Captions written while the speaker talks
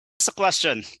a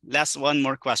question. Last one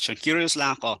more question. Curious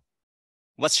lang ako.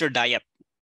 What's your diet?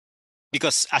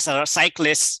 Because as a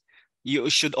cyclist, you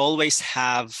should always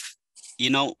have,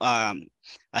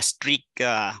 a strict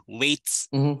weights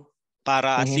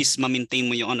para at least ma-maintain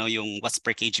mo yung yung watts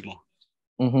per kg mo.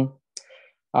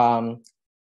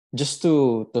 Just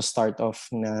to start off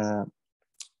na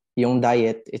yung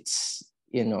diet, it's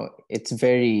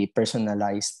very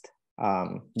personalized.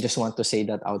 Just want to say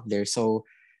that out there. So,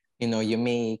 you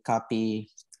may copy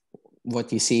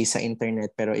what you see sa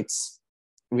internet, pero it's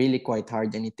really quite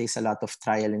hard and it takes a lot of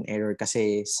trial and error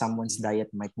kasi someone's diet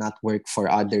might not work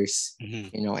for others,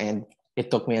 and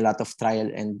it took me a lot of trial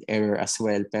and error as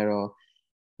well. Pero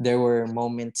there were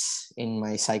moments in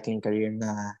my cycling career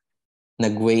na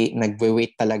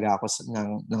nagwe-weight talaga ako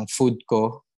ng food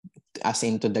ko, as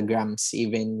into the grams,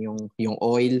 even yung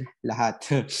oil, lahat.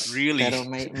 Really? Pero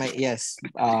yes,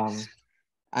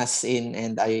 as in,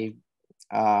 and I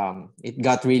it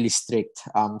got really strict.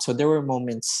 So there were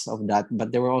moments of that,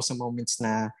 but there were also moments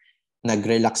na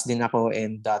nag-relax din ako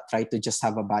and try to just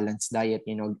have a balanced diet,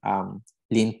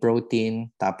 lean protein,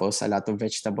 tapos a lot of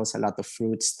vegetables, a lot of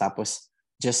fruits, tapos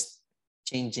just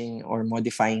changing or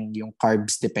modifying yung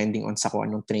carbs depending on sa kung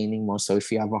anong training mo. So if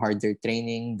you have a harder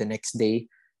training the next day,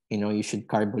 you should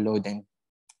carb load and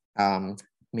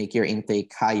make your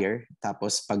intake higher.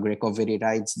 Tapos pag recovery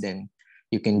rides, then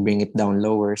you can bring it down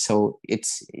lower. So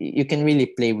you can really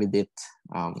play with it.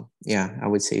 Yeah, I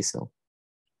would say so.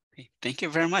 Okay. Thank you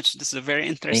very much. This is a very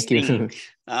interesting,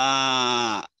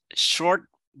 short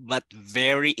but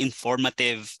very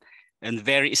informative and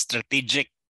very strategic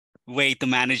way to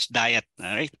manage diet.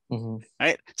 All right. All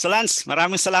right. So Lance,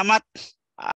 maraming salamat.